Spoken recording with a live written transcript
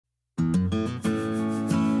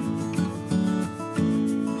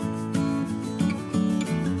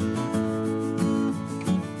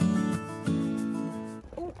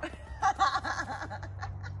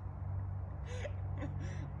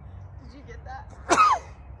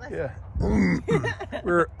Yeah.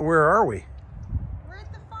 Where are we? We're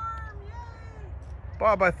at the farm, yay!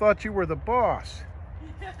 Bob, I thought you were the boss.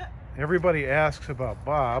 Everybody asks about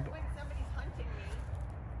Bob. When somebody's hunting me.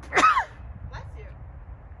 Bless you.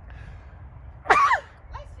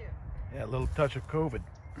 Bless you. Yeah, a little touch of COVID.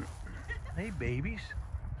 Hey, babies.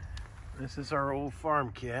 This is our old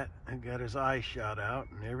farm cat. I got his eye shot out,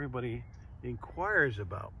 and everybody inquires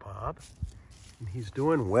about Bob. And he's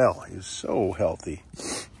doing well. He's so healthy.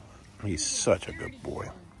 He's such a good boy.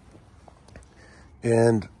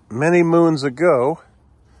 And many moons ago,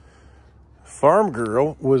 Farm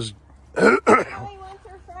Girl was...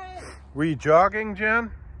 Were you jogging,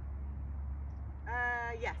 Jen?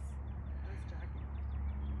 Yes. I was jogging.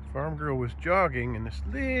 Farm Girl was jogging, and this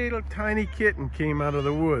little tiny kitten came out of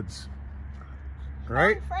the woods.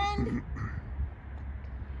 Right? Friend.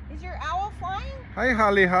 Is your owl flying? Hi,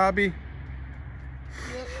 Holly Hobby.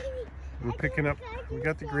 We're picking up, we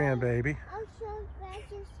got the grandbaby. I'm so glad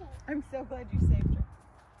you saved. I'm so glad you saved her.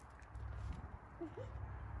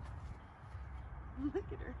 Look at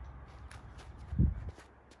her.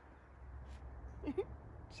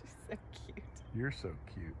 She's so cute. You're so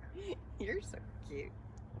cute. You're so cute.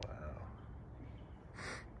 Wow.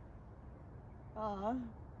 Aw.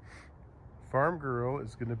 Farm Girl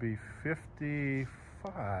is going to be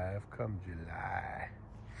 55 come July.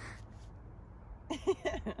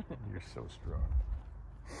 You're so strong.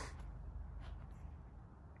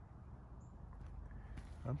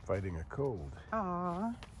 I'm fighting a cold.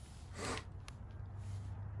 Aw.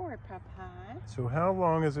 Poor Papa. So how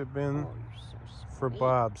long has it been Oh, you're so for sweet.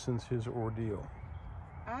 Bob since his ordeal?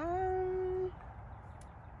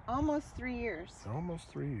 Almost 3 years. Almost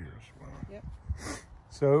 3 years. Wow. Yep.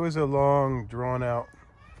 So it was a long, drawn-out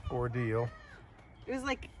ordeal. It was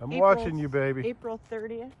like I'm April, watching you, baby. April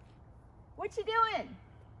 30th. What you doing?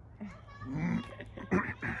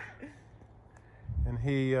 And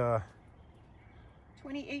he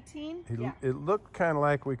 2018? He, Yeah. It looked kind of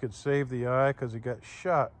like we could save the eye because he got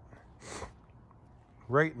shot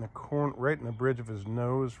right in the corner, right in the bridge of his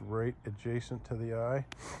nose, right adjacent to the eye,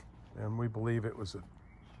 and we believe it was a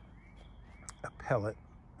pellet.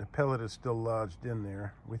 The pellet is still lodged in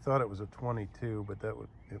there. We thought it was a 22, but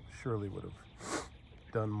it surely would have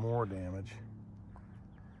done more damage.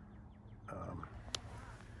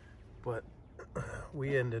 But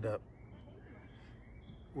we ended up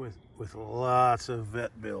with lots of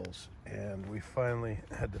vet bills, and we finally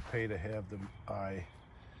had to pay to have the eye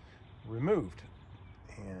removed,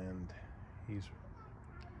 and he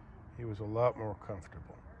was a lot more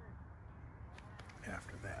comfortable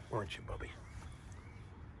after that, weren't you, Bubby?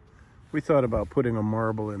 We thought about putting a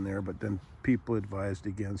marble in there, but then people advised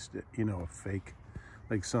against it, you know, a fake,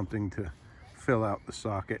 like something to fill out the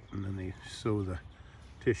socket, and then they sew the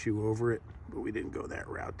tissue over it, but we didn't go that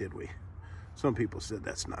route, did we? Some people said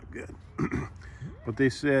that's not good. But they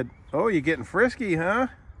said, oh, you getting frisky, huh?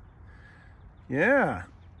 Yeah,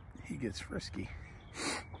 he gets frisky.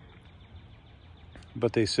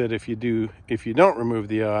 But they said if you don't remove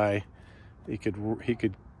the eye, he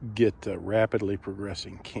could get rapidly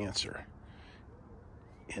progressing cancer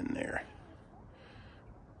in there.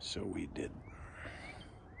 So we did.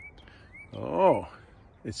 Oh,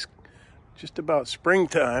 it's just about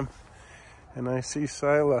springtime, and I see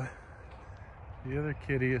Sila. The other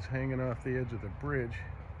kitty is hanging off the edge of the bridge.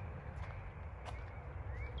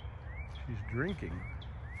 She's drinking.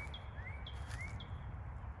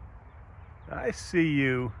 I see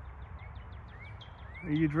you.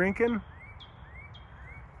 Are you drinking?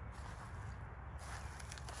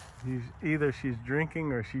 Either she's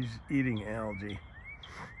drinking or she's eating algae.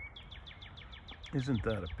 Isn't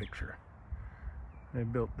that a picture? I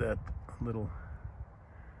built that little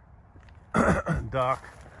dock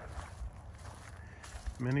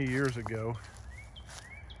many years ago.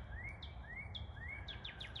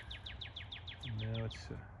 Now it's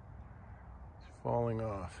falling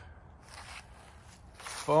off.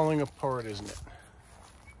 Falling apart, isn't it?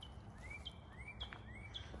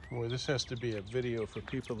 Boy, this has to be a video for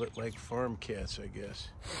people that like farm cats, I guess.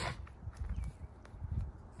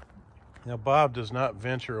 Now, Bob does not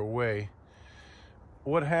venture away.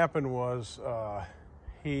 What happened was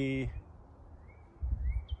he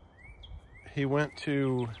went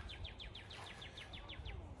to,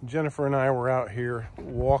 Jennifer and I were out here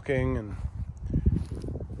walking and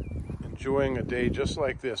enjoying a day just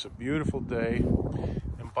like this, a beautiful day,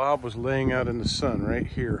 and Bob was laying out in the sun right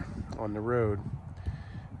here on the road,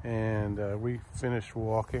 and we finished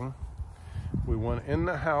walking. We went in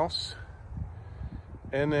the house,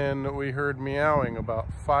 and then we heard meowing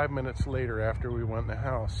about 5 minutes later after we went in the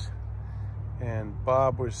house, and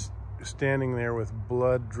Bob was standing there with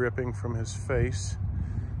blood dripping from his face,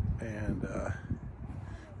 and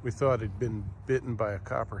we thought he'd been bitten by a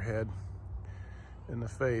copperhead in the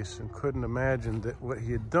face, and couldn't imagine that what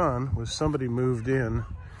he had done was somebody moved in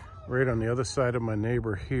right on the other side of my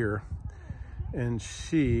neighbor here, and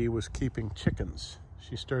she was keeping chickens.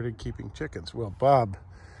 She started keeping chickens. Well, Bob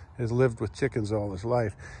has lived with chickens all his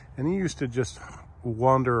life, and he used to just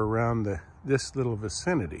wander around this little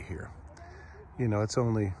vicinity here. You know, it's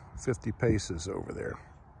only 50 paces over there.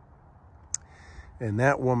 And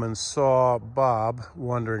that woman saw Bob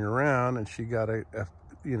wandering around, and she got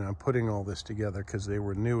you know, putting all this together because they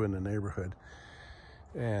were new in the neighborhood.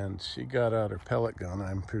 And she got out her pellet gun,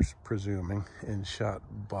 I'm presuming, and shot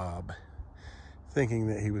Bob, thinking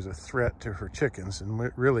that he was a threat to her chickens.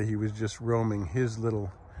 And really, he was just roaming his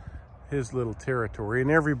little territory.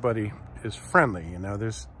 And everybody is friendly, you know.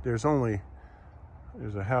 There's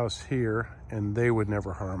a house here, and they would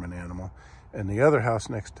never harm an animal. And the other house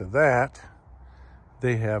next to that,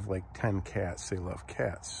 they have like 10 cats. They love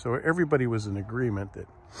cats. So everybody was in agreement that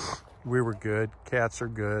we were good, cats are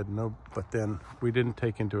good. No, but then we didn't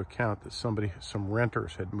take into account that some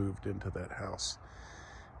renters had moved into that house.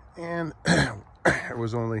 And it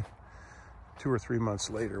was only 2 or 3 months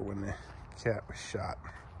later when the cat was shot.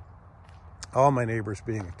 All my neighbors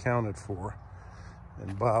being accounted for,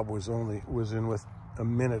 and Bob was in with a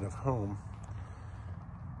minute of home.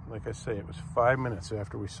 Like I say, it was 5 minutes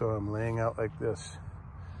after we saw him laying out like this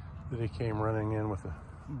that he came running in with a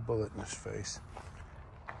bullet in his face.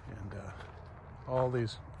 And all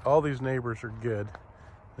these neighbors are good.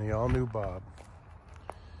 They all knew Bob.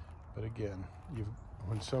 But again,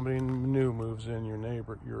 when somebody new moves in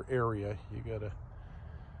your area, you gotta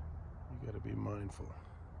be mindful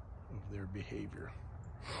of their behavior.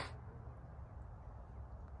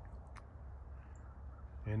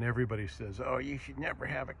 And everybody says, oh, you should never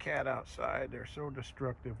have a cat outside. They're so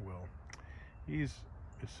destructive. Well,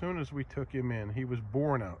 as soon as we took him in, he was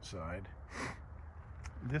born outside.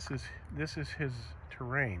 This is his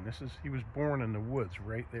terrain. He was born in the woods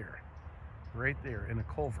right there in a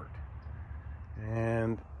culvert.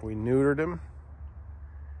 And we neutered him,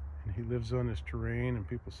 and he lives on his terrain, and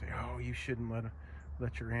people say, oh, you shouldn't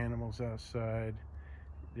let your animals outside.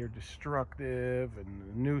 They're destructive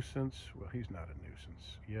and a nuisance. Well, he's not a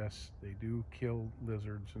nuisance. Yes, they do kill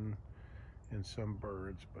lizards and some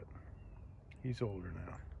birds, but he's older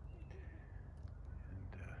now.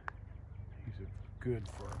 And he's a good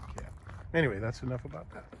farm cat. Anyway, that's enough about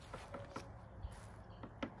that.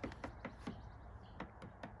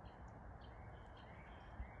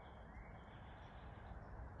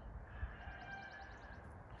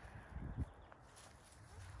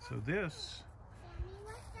 So this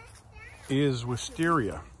is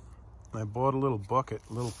wisteria. I bought a little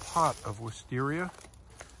pot of wisteria,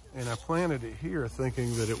 and I planted it here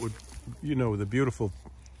thinking that it would, you know, the beautiful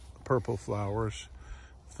purple flowers,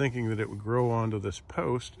 thinking that it would grow onto this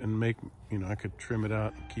post and make, you know, I could trim it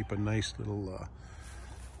out and keep a nice little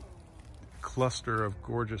cluster of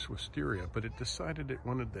gorgeous wisteria, but it decided it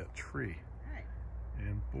wanted that tree.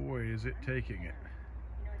 And boy, is it taking it.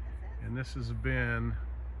 And this has been,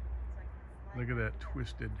 look at that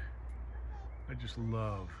twisted, I just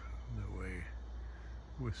love the way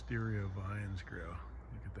wisteria vines grow.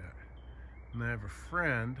 Look at that. And I have a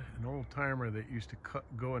friend, an old timer, that used to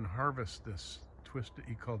go and harvest this twisted,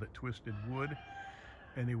 he called it twisted wood,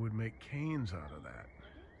 and he would make canes out of that.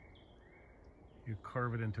 You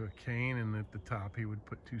carve it into a cane, and at the top he would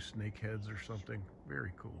put 2 snake heads or something.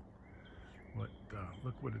 Very cool. But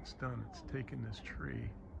look what it's done. It's taken this tree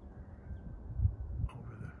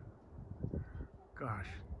over the, gosh,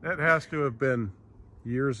 that has to have been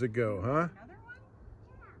years ago, huh? Another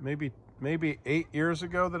one? Maybe 8 years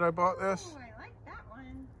ago that I bought this. Oh, I like that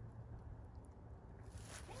one.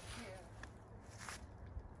 Thank you.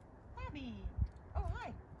 Abby. Oh,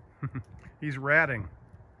 hi. He's ratting.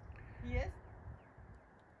 He is?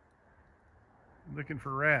 Looking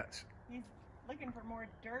for rats. He's looking for more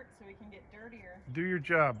dirt so he can get dirtier. Do your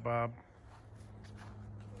job, Bob.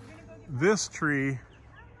 You're gonna go get This tree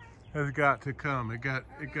has got to come. It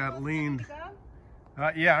got leaned.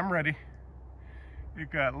 Yeah, I'm ready.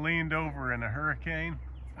 It got leaned over in a hurricane.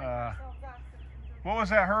 What was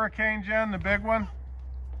that hurricane, Jen? The big one?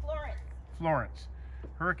 Florence.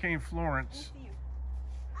 Hurricane Florence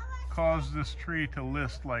caused this tree to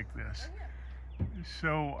list like this.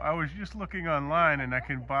 So I was just looking online, and I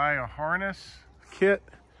can buy a harness kit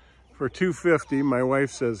for $250. My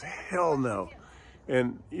wife says, hell no.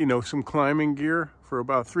 And, you know, some climbing gear for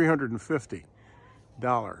about $350.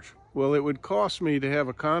 Well, it would cost me to have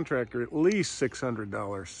a contractor at least $600,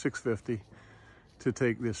 $650, to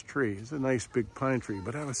take this tree. It's a nice big pine tree,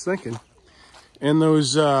 but I was thinking, and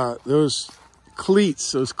those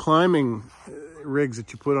cleats, those climbing rigs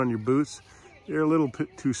that you put on your boots, they're a little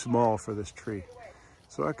bit too small for this tree.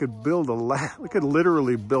 So I could build I could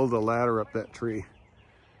literally build a ladder up that tree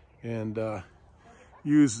and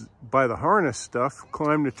use, by the harness stuff,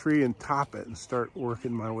 climb the tree and top it and start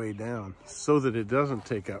working my way down so that it doesn't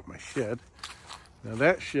take out my shed. Now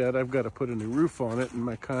that shed, I've got to put a new roof on it, and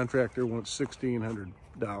my contractor wants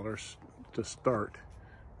 $1,600 to start,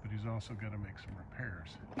 but he's also got to make some repairs.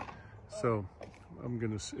 So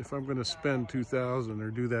if I'm gonna spend $2,000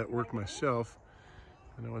 or do that work myself,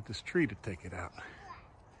 I want this tree to take it out.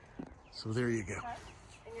 So there you go.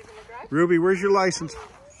 Ruby, where's your license?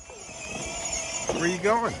 Where are you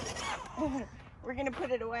going? We're gonna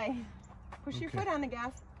put it away. Push your foot on the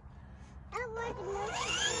gas. I want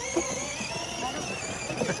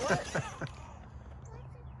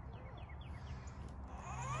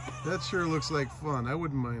That sure looks like fun. I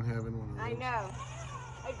wouldn't mind having one of those. I know.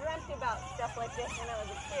 I dreamt about stuff like this when I was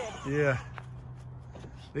a kid. Yeah.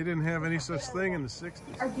 They didn't have any such thing in the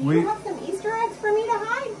 60s. Do you have some Easter eggs for me to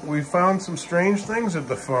hide? We found some strange things at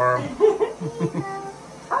the farm.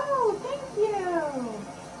 Oh, thank you.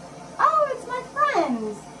 Oh, it's my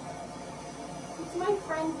friends. It's my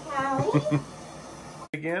friend Callie.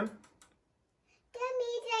 Again? That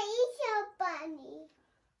means I eat your bunny.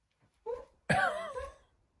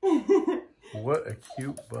 What a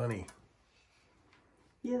cute bunny.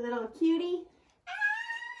 You little cutie.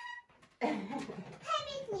 Oh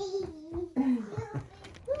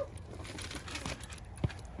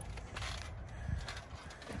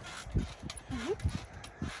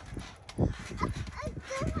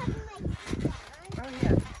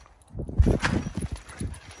yeah.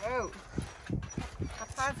 Whoa. High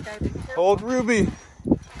five, guys. Be careful. Hold Ruby.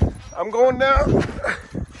 I'm going down.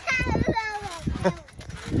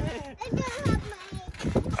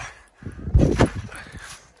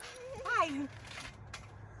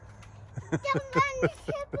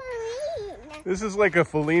 This is like a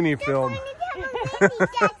Fellini film.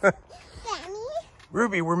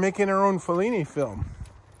 Ruby, we're making our own Fellini film.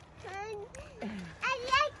 I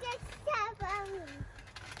like this stuff.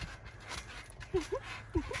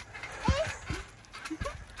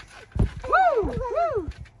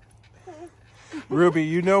 Ruby,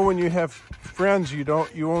 you know when you have friends, you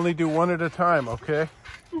only do one at a time, okay?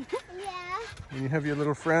 Yeah. When you have your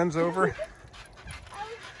little friends over.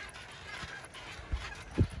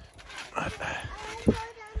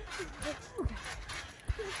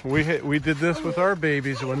 We did this with our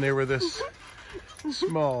babies when they were this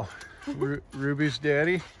small. Ruby's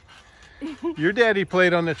daddy. Your daddy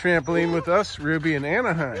played on the trampoline with us, Ruby, in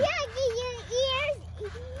Anaheim. Yeah, get your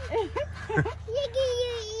ears. You get your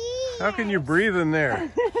ears. How can you breathe in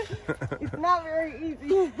there? It's not very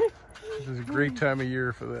easy. This is a great time of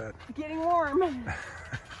year for that. It's getting warm.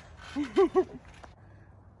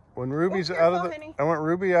 When Ruby's careful, out of honey. I want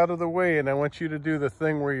Ruby out of the way, and I want you to do the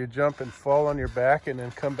thing where you jump and fall on your back and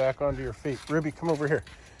then come back onto your feet. Ruby, come over here.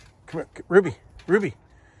 Come here, Ruby,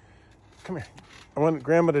 come here. I want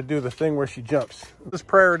Grandma to do the thing where she jumps. This is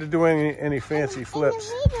prior to doing any fancy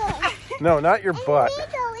flips. No, not your butt.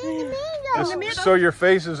 In the middle. So your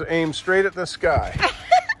face is aimed straight at the sky.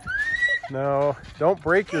 No, don't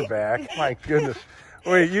break your back. My goodness.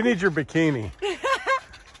 Wait, you need your bikini.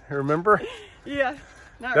 Remember? Yeah.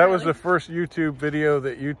 Not That was really. the first YouTube video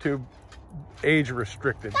that YouTube age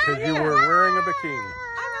restricted because you were wearing a bikini.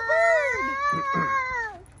 I'm a bird.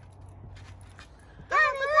 I'm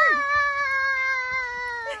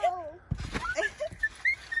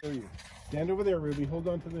a bird. Stand over there, Ruby. Hold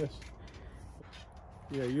on to this.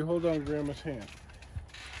 Yeah, you hold on to Grandma's hand.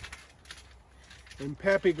 And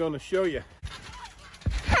Pappy gonna show you.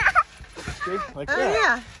 See? Like Oh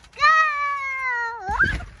that.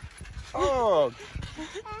 yeah. Oh,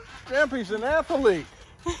 Grampy's an athlete.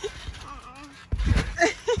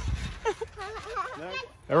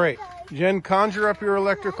 All right, Jen, conjure up your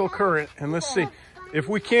electrical current, and let's see. If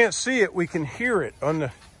we can't see it, we can hear it on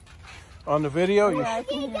the video. Yeah, I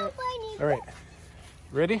can hear it. All right,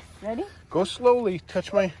 ready? Ready? Go slowly.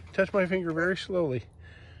 Touch my finger very slowly.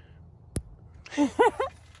 Can you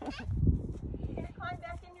climb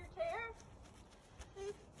back in your chair?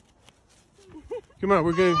 Come on,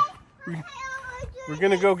 we're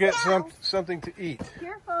gonna go get something to eat.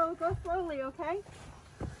 Careful. Go slowly, okay?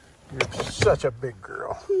 You're such a big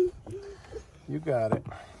girl. You got it.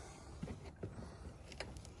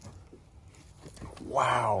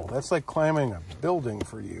 Wow, that's like climbing a building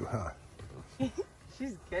for you, huh?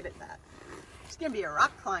 She's good at that. She's gonna be a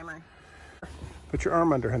rock climber. Put your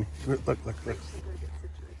arm under, honey. Look.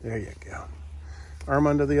 There you go. Arm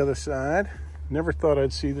onto the other side. Never thought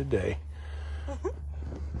I'd see the day.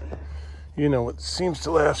 You know, it seems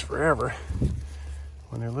to last forever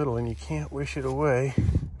when they're little and you can't wish it away.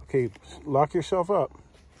 Okay, lock yourself up.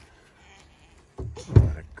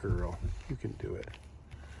 What a girl. You can do it.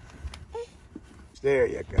 There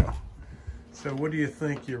you go. So what do you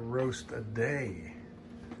think you roast a day?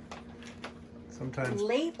 Sometimes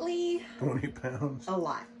Lately, 20 pounds? a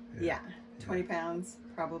lot. Yeah. 20 pounds,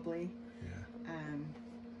 probably. Yeah.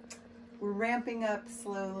 We're ramping up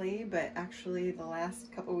slowly, but actually the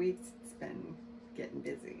last couple weeks it's been getting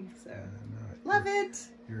busy. So love it.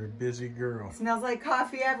 You're a busy girl. Smells like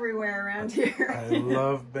coffee everywhere around here. I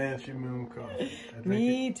love Banshee Moon coffee.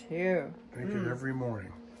 Me too. Drink it every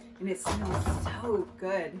morning. And it smells so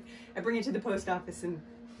good. I bring it to the post office and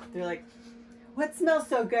they're like, what smells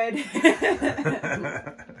so good?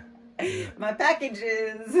 My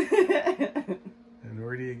packages. And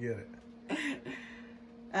where do you get it?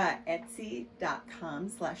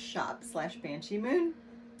 Etsy.com/shop/Banshee Moon.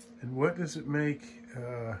 And what does it make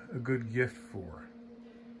a good gift for?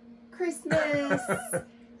 Christmas,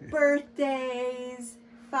 birthdays,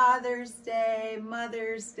 Father's Day,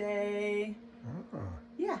 Mother's Day. Oh,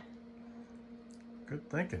 Yeah. good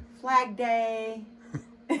thinking. Flag Day.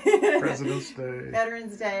 President's Day.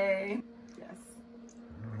 Veterans Day. Yes.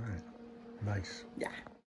 All right. Nice. Yeah.